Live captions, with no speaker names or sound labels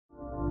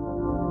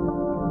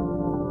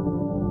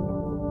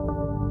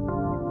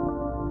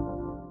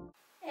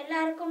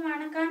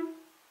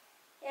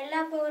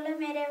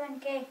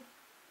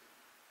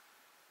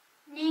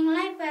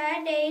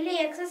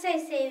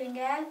Exercise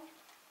செய்வீங்க,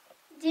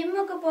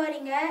 ஜிம்முக்கு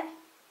போறீங்க,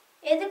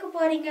 எதுக்கு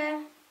போறீங்க?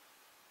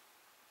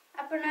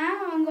 அப்பனா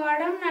உங்க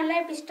உடம்பு நல்லா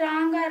இப்படி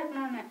ஸ்ட்ராங்கா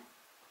இருக்கணும்னு.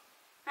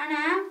 ஆனா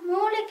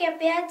மூளைக்கு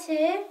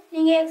எப்பயாச்சும்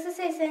நீங்க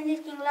எக்ஸசைஸ்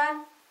செஞ்சிருக்கீங்களா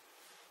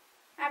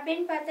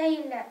அப்படின்னு பார்த்தா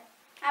இல்லை.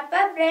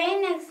 அப்போ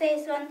பிரெயின்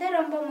எக்ஸசைஸ்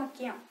ரொம்ப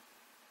முக்கியம்.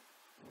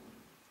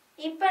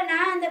 இப்போ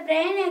நான் அந்த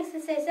பிரெயின்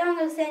எக்ஸசைஸை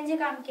உங்களுக்கு செஞ்சு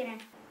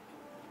காமிக்கிறேன்.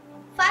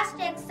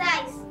 First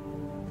exercise.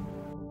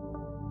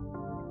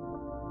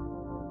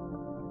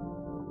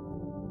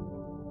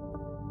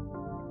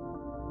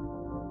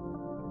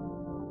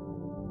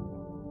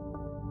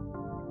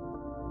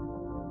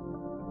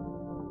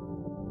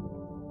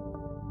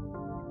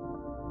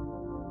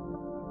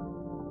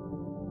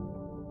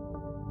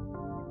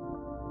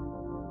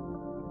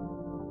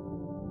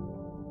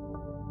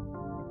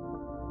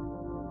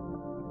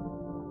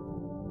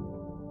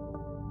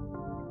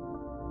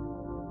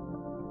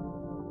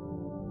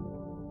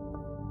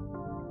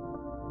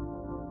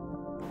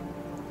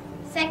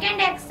 Second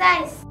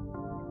exercise.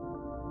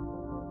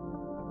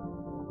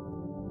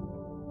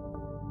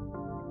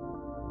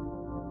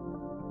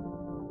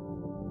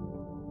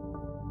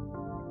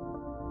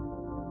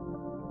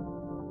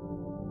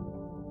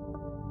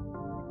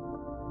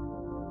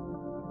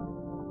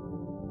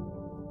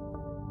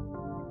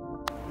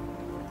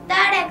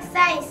 Third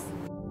exercise.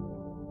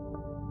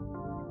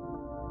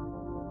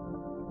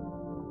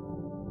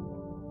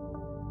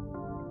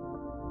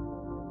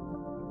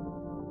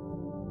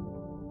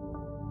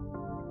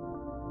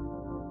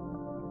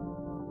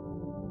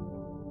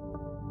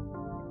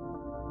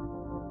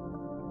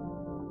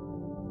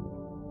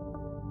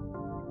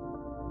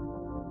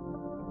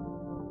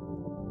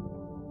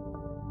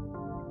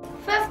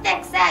 Fifth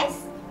exercise.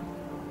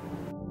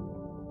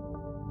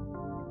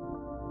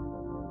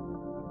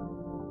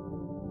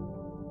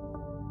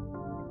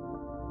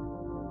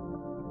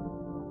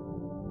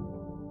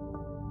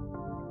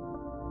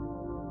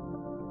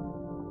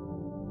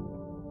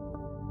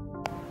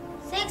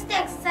 Sixth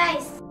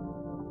exercise.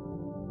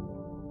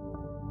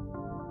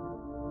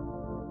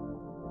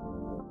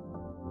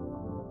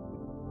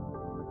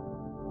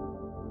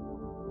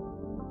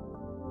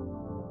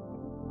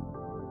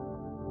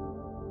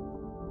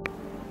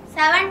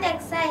 Seventh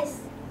exercise.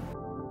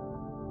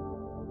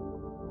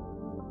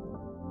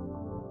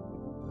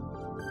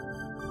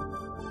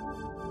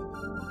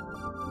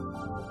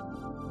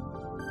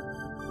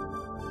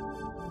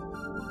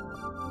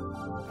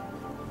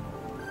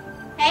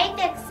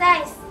 Eighth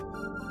exercise.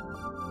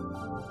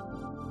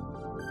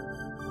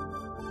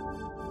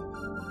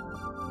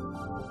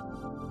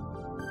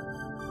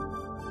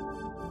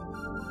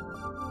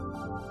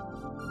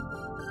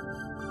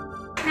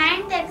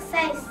 Ninth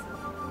exercise.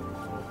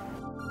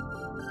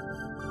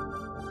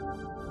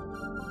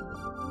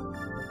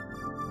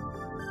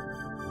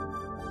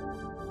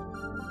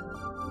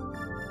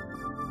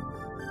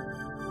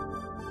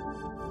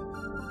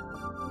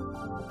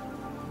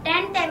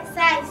 Tenth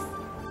exercise.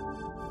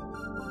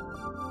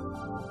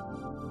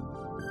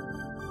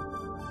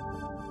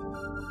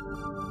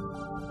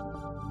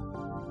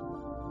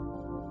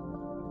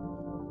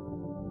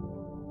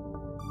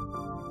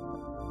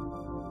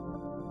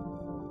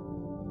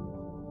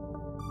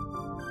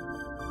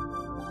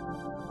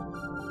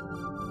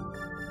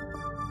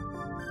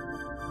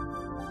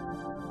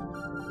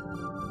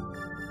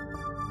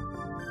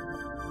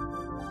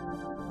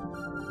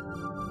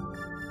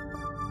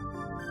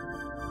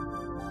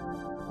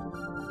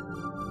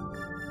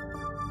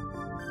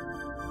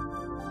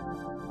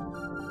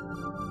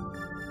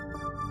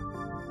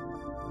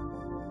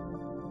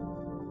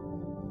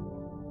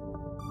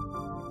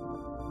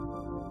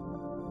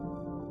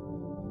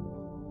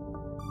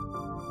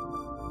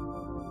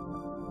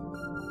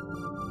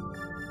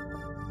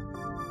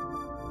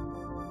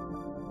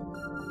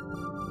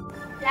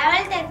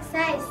 Eleventh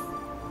exercise.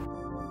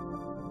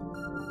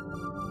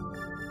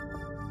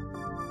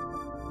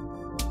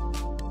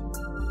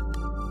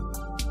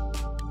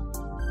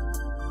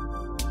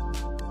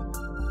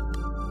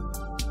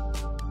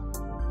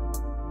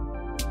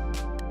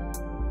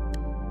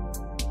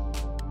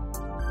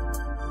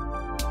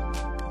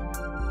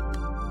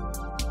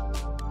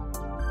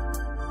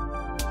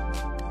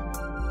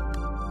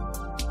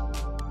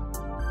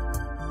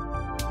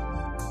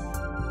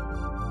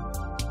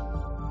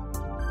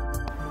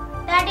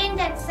 Thirteenth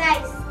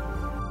exercise.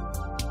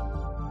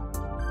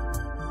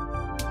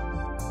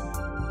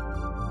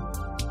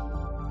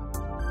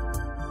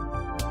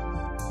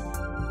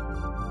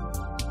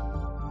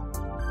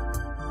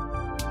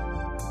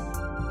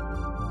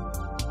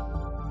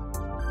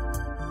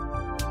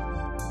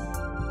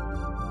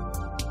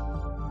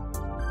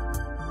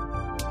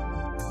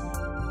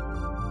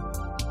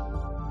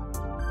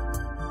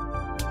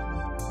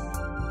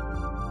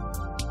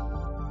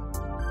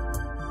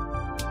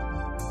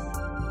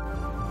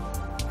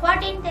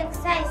 Fourteenth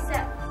exercise.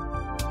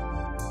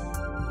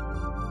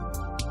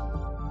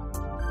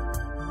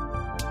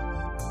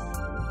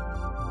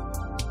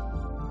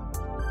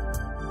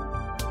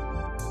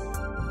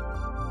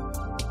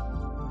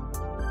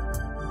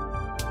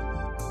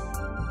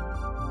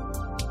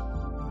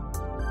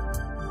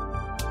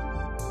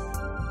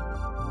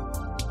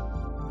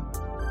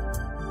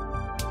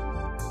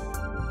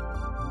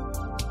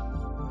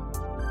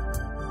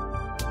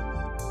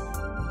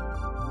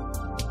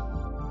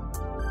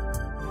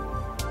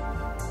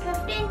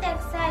 15th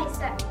exercise.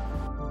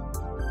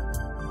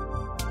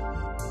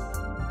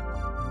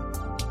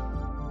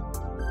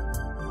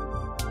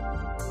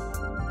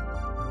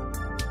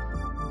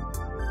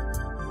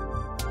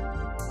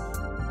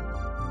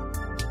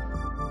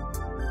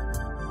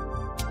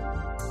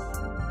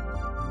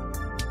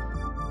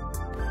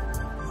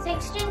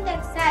 Sixteenth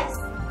exercise.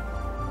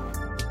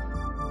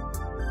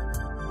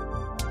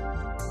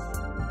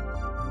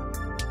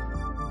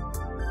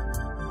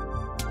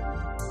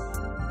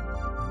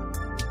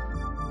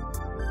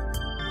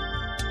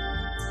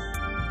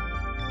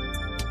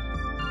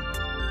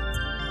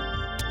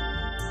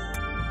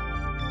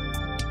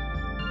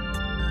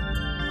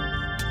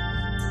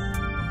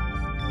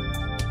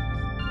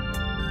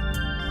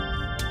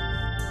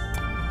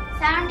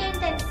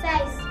 Seventeenth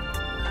exercise.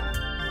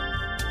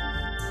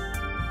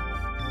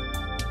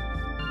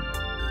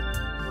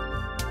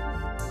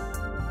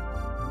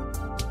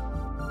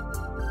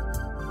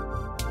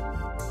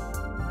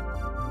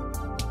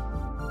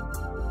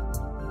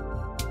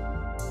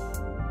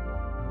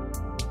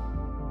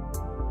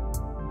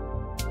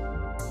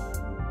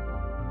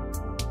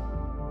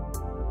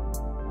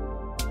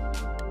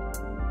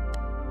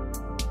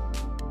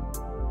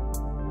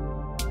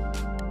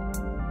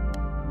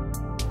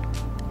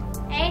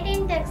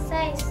 Eighteenth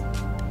exercise.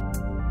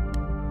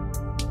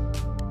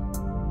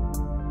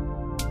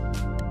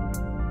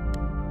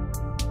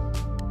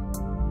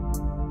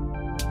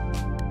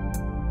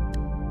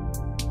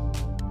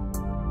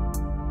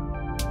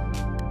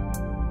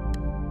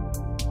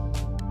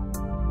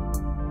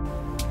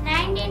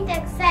 Nineteenth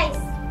exercise.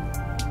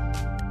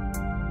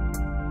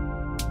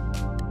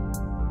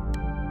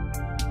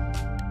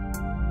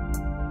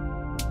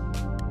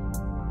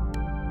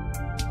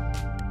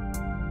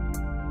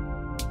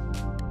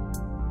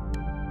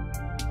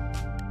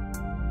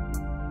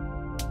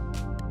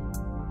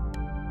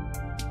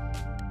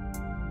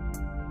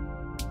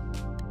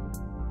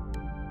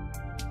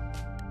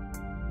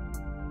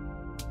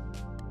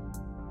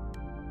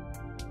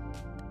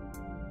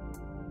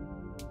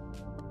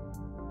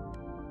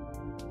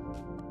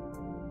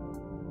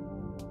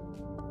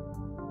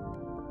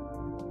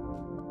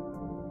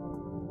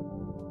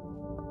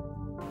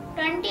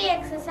 Twenty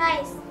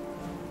exercise.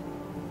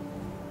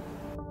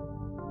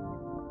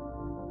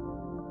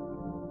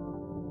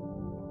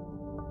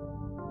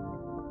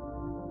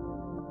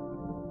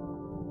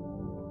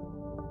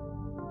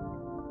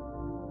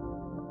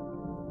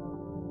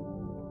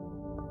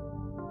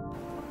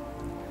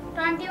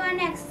 21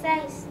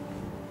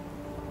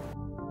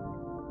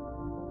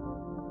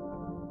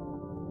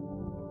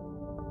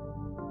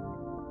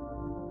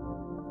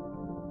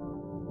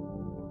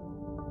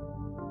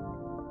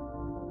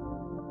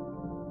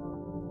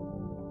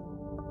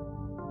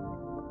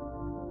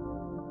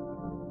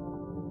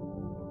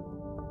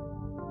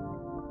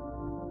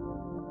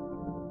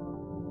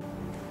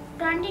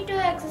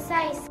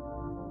 exercise.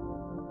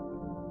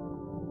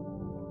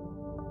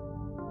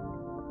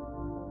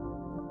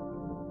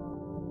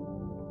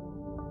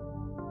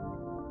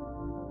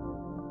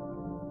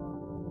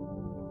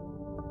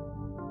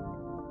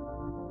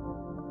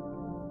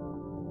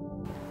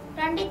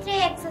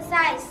 Twenty-three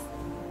exercise.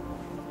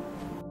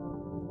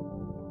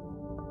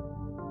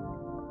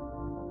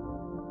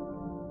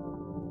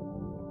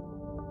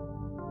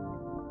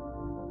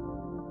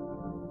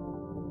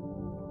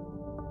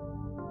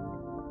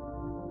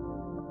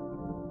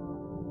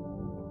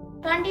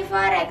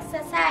 24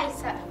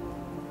 exercise.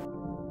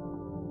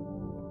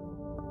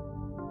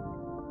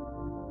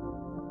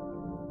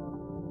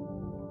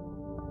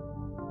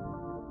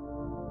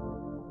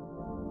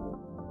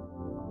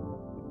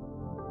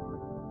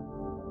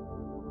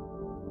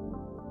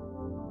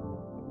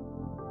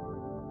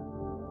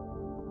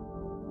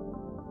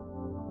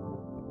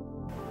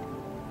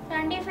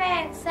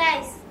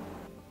 exercise.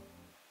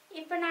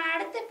 இப்போ நான்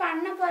அடுத்து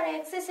பண்ண போற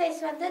exercise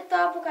வந்து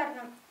தோப்பு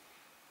கரணம்.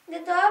 இந்த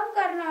தோப்பு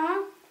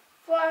கரணம்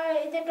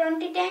இது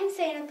 20 டைம்ஸ்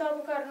செய்யணும்.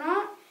 தோப்பு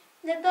கரணம்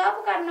இந்த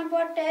தோப்பு கரணம்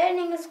போட்டு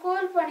நீங்க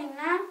ஸ்கூல்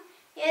போனீங்கன்னா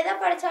எதை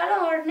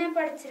படிச்சாலும் உடனே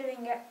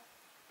படிச்சிருவீங்க.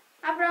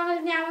 அப்புறம்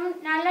உங்களுக்கு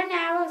நல்ல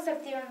ஞாபக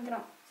சக்தி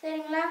வந்துடும்.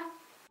 சரிங்களா?